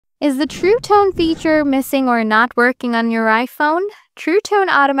Is the True Tone feature missing or not working on your iPhone? True Tone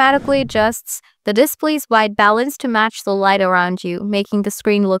automatically adjusts the display's white balance to match the light around you, making the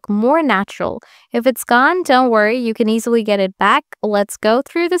screen look more natural. If it's gone, don't worry, you can easily get it back. Let's go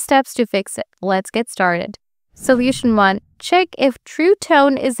through the steps to fix it. Let's get started. Solution 1. Check if True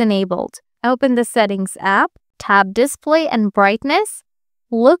Tone is enabled. Open the Settings app, tap Display and Brightness.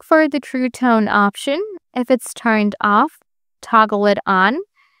 Look for the True Tone option. If it's turned off, toggle it on.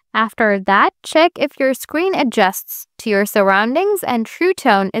 After that, check if your screen adjusts to your surroundings and True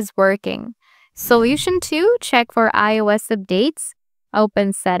Tone is working. Solution 2. Check for iOS updates.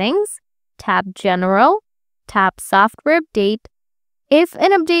 Open Settings, tap General, tap Software Update. If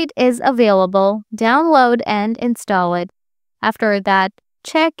an update is available, download and install it. After that,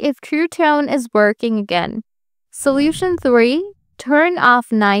 check if True Tone is working again. Solution 3. Turn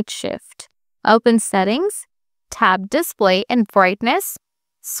off Night Shift. Open Settings, tap Display and Brightness.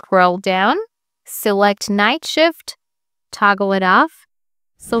 Scroll down, select Night Shift, toggle it off.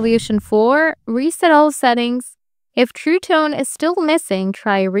 Solution 4. Reset all settings. If True Tone is still missing,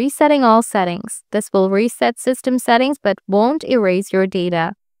 try resetting all settings. This will reset system settings but won't erase your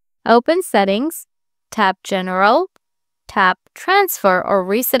data. Open Settings, tap General, tap Transfer or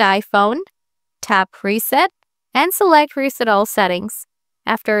Reset iPhone, tap Reset, and select Reset all settings.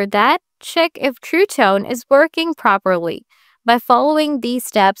 After that, check if True Tone is working properly. By following these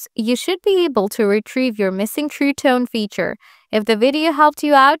steps, you should be able to retrieve your missing True Tone feature. If the video helped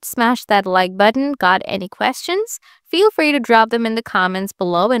you out, smash that like button. Got any questions? Feel free to drop them in the comments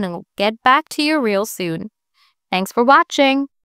below and I'll get back to you real soon. Thanks for watching.